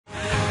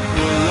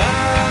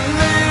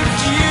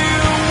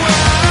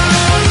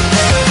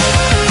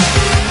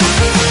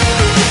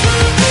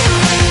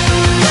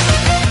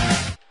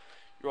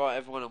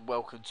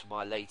welcome to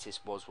my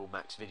latest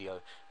Wozwillmax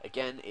video.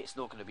 Again, it's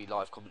not going to be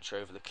live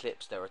commentary over the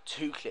clips. There are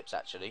 2 clips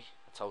actually.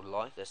 I told a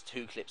lie. There's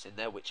 2 clips in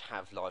there which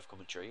have live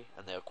commentary,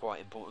 and they are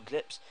quite important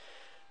clips.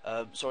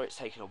 Sorry it's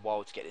taken a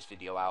while to get this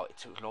video out. It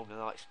took longer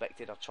than I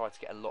expected. I tried to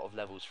get a lot of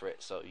levels for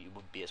it so you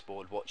wouldn't be as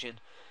bored watching.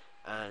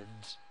 And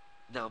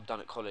now I'm done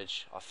at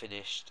college. I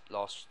finished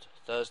last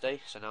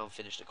Thursday, so now I'm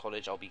finished at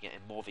college. I'll be getting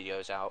more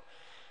videos out.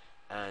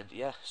 And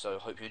yeah, so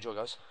hope you enjoy,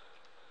 guys.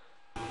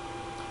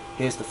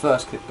 Here's the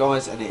first clip,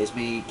 guys, and it is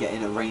me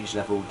getting a range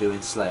level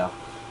doing Slayer.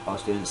 I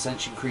was doing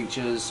Ascension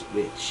creatures,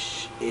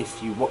 which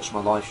if you watch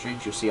my live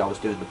streams you'll see I was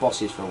doing the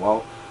bosses for a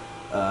while,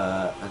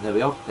 and there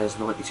we are, there's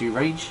 92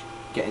 range,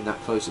 getting that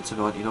closer to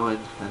 99,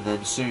 and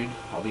then soon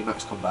I'll be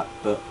max combat.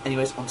 But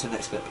anyways, on to the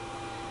next clip.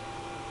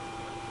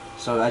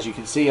 So as you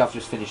can see, I've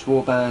just finished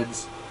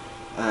Warbands,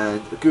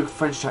 and a good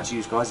French chat to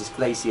use, guys, is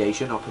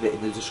Glaciation. I'll put it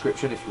in the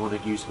description if you want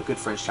to use a good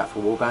French chat for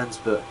Warbands.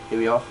 But here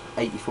we are,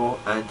 84,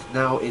 and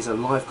now is a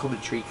live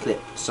commentary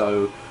clip,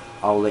 so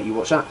I'll let you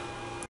watch that.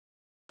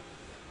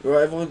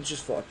 Right everyone,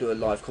 just thought I'd do a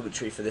live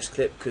commentary for this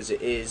clip because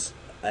it is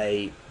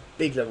a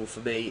big level for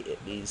me.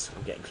 It means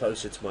I'm getting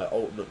closer to my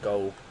ultimate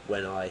goal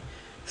when I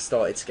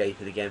started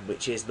scaping again,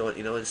 which is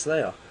 99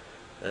 Slayer.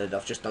 And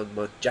I've just done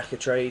my Jacker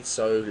trade,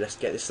 so let's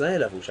get this Slayer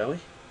level, shall we?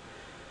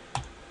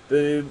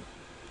 Boom.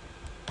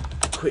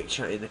 Quick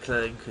chat in the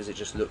clan because it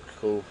just looked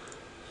cool,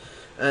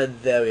 and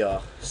there we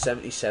are,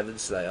 77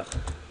 Slayer.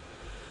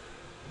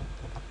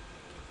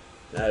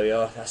 There we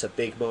are, that's a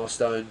big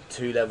milestone.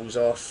 2 levels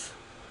off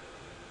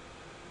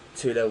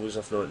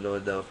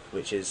 99 now,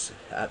 which is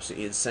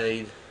absolutely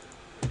insane.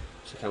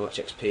 Look how much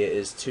XP it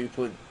is.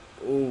 2.3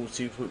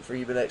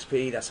 mil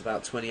XP. That's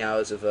about 20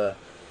 hours of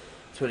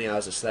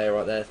Slayer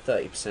right there.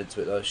 30%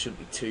 to it though, shouldn't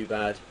be too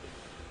bad.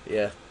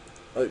 Yeah,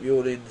 hope you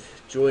all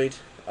enjoyed.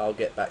 I'll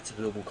get back to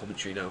the normal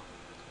commentary now.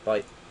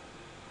 Bye.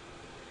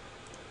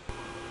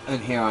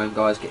 And here I am,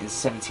 guys, getting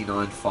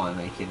 79 fire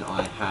making.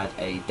 I had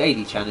a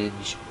daily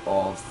challenge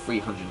of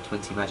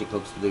 320 magic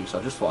logs to do, so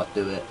I just thought I'd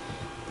do it.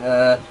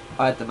 I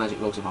had the magic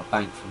logs in my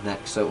bank from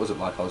next, so it wasn't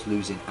like I was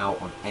losing out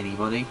on any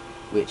money,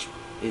 which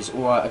is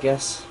alright I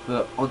guess.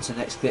 But on to the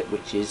next clip,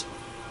 which is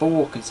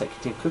 4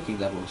 consecutive cooking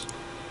levels.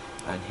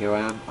 And here I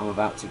am, I'm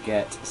about to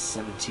get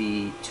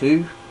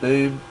 72,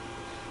 boom.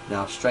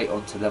 Now straight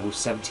on to level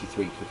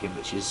 73 cooking,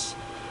 which is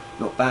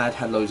not bad.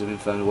 Had loads of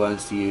infernal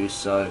urns to use,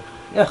 so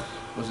yeah,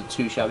 wasn't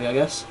too shabby I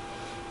guess.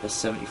 There's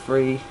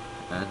 73,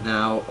 and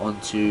now on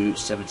to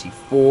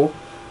 74,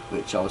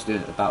 which I was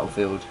doing at the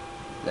battlefield.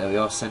 There we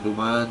are, send all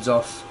my urns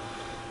off,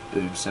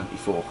 boom,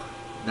 74.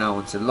 Now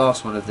on to the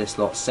last one of this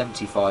lot,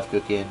 75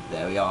 cooking,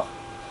 there we are.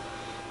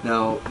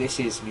 Now this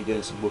is me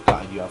doing some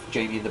woodcutting. You have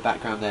Jamie in the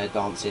background there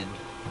dancing,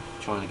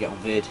 trying to get on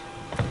vid.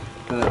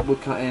 But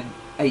woodcutting,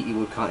 80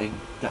 woodcutting,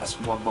 that's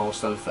 1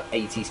 milestone for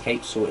 80's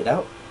cape sorted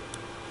out.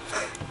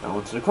 Now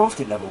on to the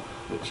crafting level,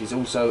 which is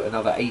also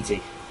another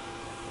 80.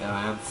 There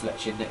I am,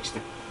 fletching next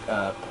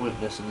to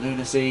Pointless and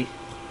Lunacy.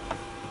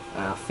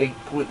 I think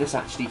Pointless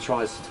actually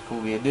tries to call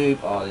me a noob.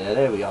 Oh yeah,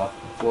 there we are.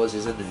 Woz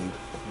is a noob.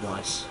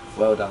 Nice.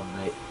 Well done,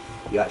 mate.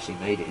 You actually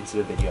made it into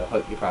the video.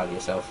 Hope you're proud of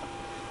yourself.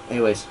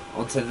 Anyways,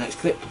 on to the next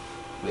clip,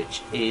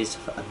 which is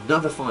for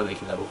another fire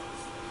making level.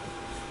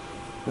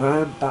 Here I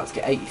am, about to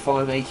get 80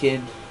 fire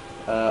making.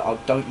 I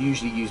don't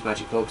usually use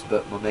magic logs,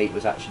 but my mate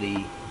was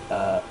actually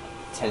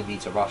telling me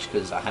to rush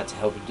because I had to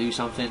help him do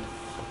something,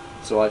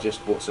 so I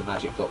just bought some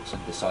magic blocks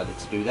and decided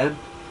to do them.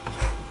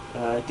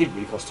 It didn't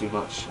really cost too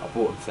much. I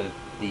bought them for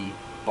the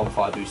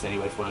bonfire boost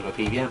anyway for when I go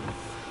PVM.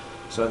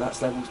 So that's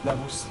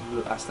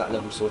that's that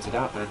level sorted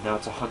out. And now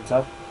to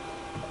Hunter.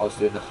 I was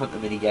doing the Hunter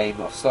mini game.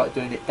 I've started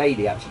doing it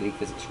daily actually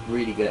because it's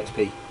really good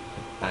XP,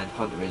 and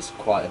Hunter is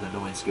quite an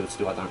annoying skill to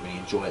do. I don't really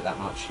enjoy it that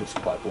much. It's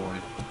quite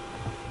boring.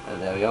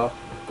 And there we are.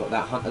 Got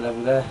that Hunter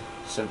level there.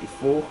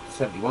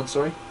 71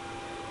 sorry.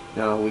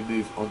 Now we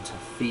move on to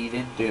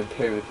thieving, doing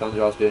pyramid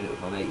plunder. I was doing it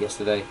with my mate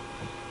yesterday.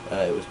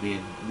 It was me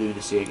and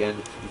Lunacy again.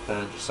 We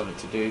found just something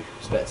to do.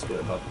 It's better to do it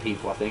with other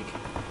people, I think.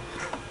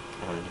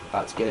 And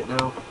about to get it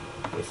now,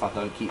 if I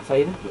don't keep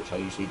failing, which I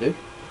usually do.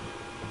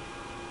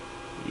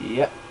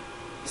 Yep,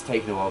 it's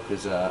taken a while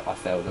because I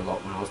failed a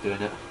lot when I was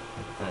doing it,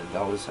 and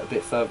I was a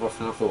bit further off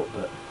than I thought,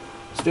 but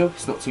still,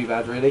 it's not too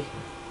bad really.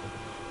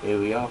 Here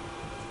we are.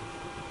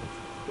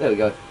 There we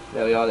go.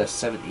 There we are. There's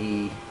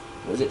 70.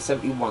 What is it?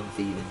 71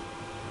 thieving.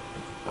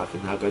 I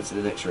can now go to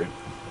the next room.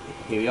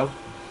 Here we are.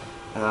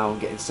 Now I'm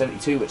getting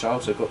 72, which I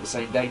also got the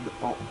same day,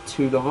 not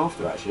too long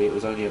after actually. It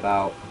was only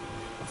about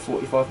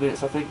 45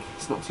 minutes I think.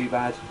 It's not too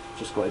bad.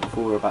 Just got it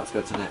before we're about to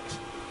go to next.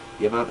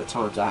 The amount of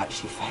times I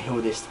actually fail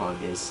this time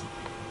is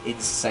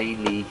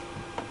insanely,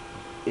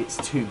 it's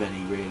too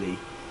many really.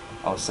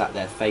 I was sat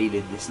there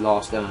failing this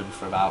last urn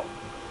for about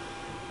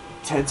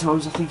 10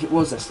 times I think it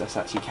was. Let's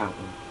actually count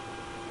them.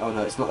 Oh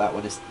no, it's not that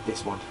one, it's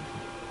this one.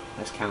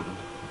 Let's count them,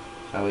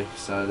 shall we?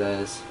 So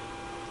there's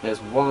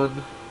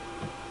 1,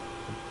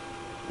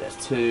 there's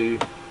 2,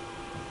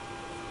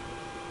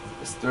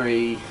 there's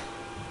 3.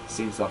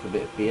 Seems like a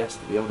bit of BS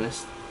to be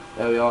honest.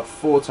 There we are,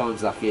 4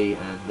 times lucky,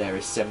 and there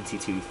is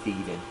 72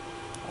 thieving.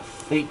 I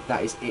think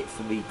that is it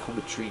for the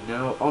commentary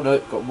now. Oh no,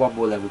 got one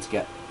more level to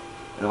get,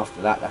 and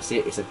after that, that's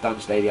it. It's a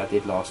dunge daily I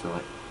did last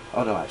night.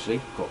 Oh no, actually,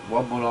 got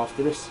one more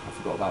after this. I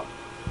forgot about.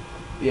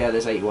 Yeah,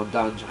 there's 81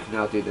 dunge. I can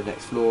now do the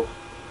next floor,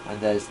 and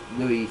there's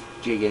Louis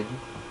jigging.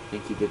 I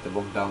think he did the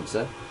wrong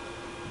dancer.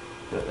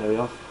 But there we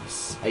are.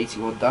 It's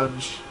 81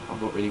 dunge. I'm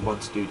not really one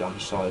to do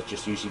dunge, so I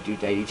just usually do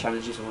daily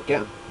challenges and I'll get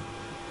them.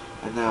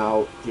 And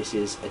now this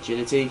is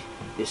agility.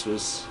 This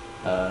was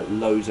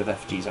loads of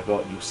FGs I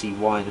got, and you'll see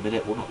why in a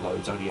minute. Well, not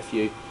loads, only a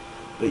few,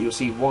 but you'll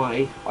see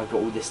why I got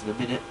all this in a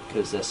minute,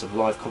 because there's some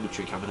live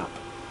commentary coming up,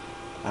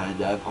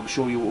 and I'm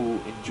sure you will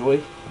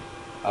enjoy.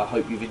 I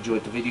hope you've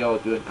enjoyed the video. I'll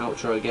do an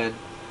outro again,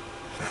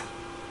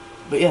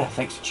 but yeah,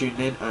 thanks for tuning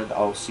in, and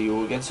I'll see you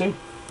all again soon.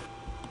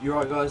 You're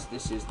right, guys,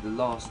 this is the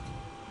last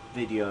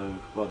video,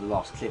 well, the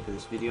last clip of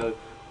this video.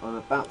 I'm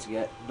about to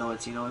get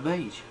 99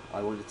 mage.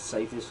 I wanted to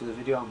save this for the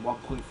video. I'm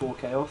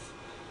 1.4k off,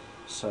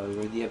 so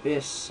we're in the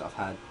abyss. I've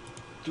had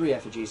 3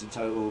 effigies in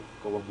total,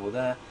 got one more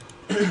there.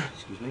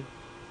 Excuse me.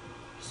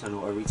 Just turn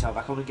auto retail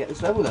back on and get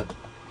this level then.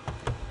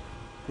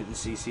 Put the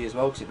CC as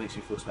well, because it makes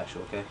me feel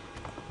special, okay?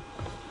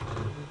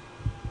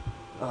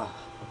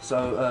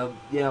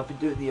 Yeah, I've been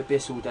doing the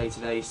abyss all day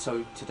today.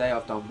 So today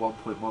I've done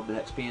 1.1 mil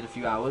XP in a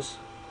few hours.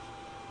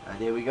 And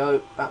here we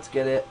go, about to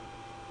get it.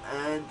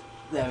 And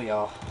there we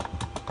are.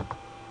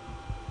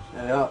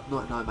 There we are,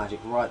 99 magic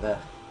right there.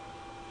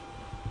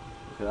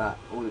 Look at that,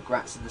 all the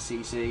grats in the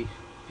CC,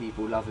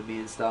 people loving me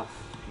and stuff.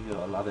 You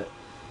know I love it.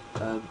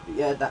 But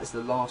yeah, that's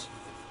the last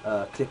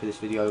clip of this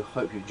video.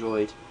 Hope you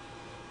enjoyed,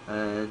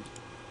 and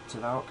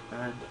Tavalk,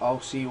 and I'll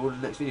see you all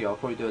in the next video. I'll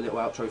probably do a little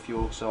outro for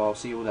you all, so I'll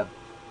see you all then.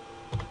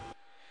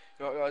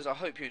 Right, guys, I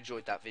hope you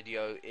enjoyed that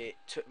video. It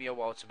took me a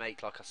while to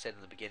make, like I said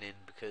in the beginning,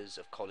 because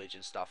of college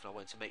and stuff, and I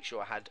wanted to make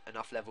sure I had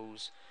enough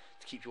levels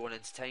to keep you all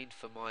entertained.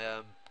 For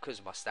my because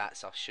of my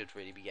stats, I should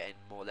really be getting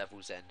more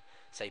levels than,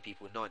 say,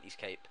 people with 90s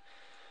cape.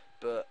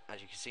 But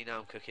as you can see now,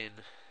 I'm cooking.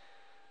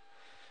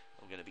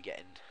 I'm going to be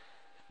getting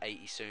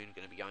 80 soon.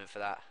 Going to be going for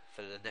that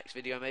for the next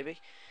video maybe.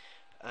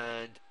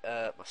 And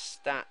my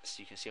stats,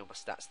 you can see on my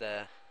stats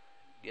there.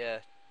 Yeah,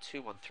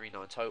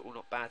 2139 total,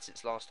 not bad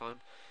since last time.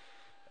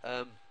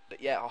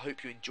 But yeah, I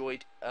hope you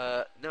enjoyed.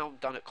 Now I'm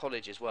done at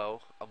college as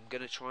well, I'm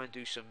going to try and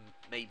do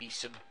maybe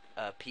some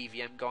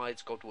PVM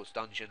guides, God Wars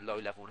Dungeon, low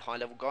level and high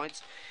level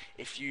guides.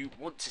 If you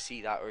want to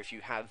see that, or if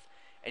you have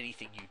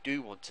anything you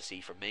do want to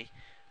see from me,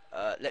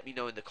 let me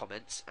know in the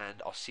comments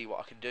and I'll see what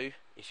I can do.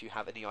 If you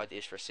have any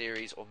ideas for a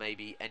series, or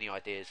maybe any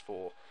ideas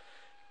for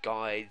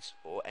guides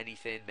or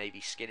anything, maybe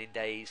skinning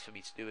days for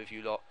me to do with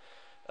you lot,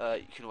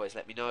 you can always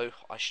let me know.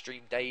 I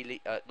stream daily,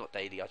 not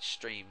daily, I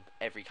stream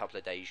every couple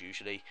of days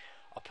usually.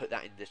 I'll put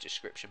that in the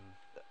description,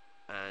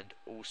 and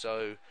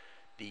also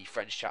the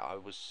French chat I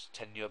was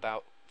telling you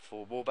about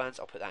for Warbands,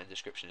 I'll put that in the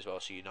description as well,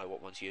 so you know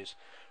what one to use.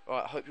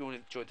 Alright, I hope you all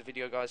enjoyed the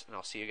video, guys, and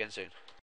I'll see you again soon.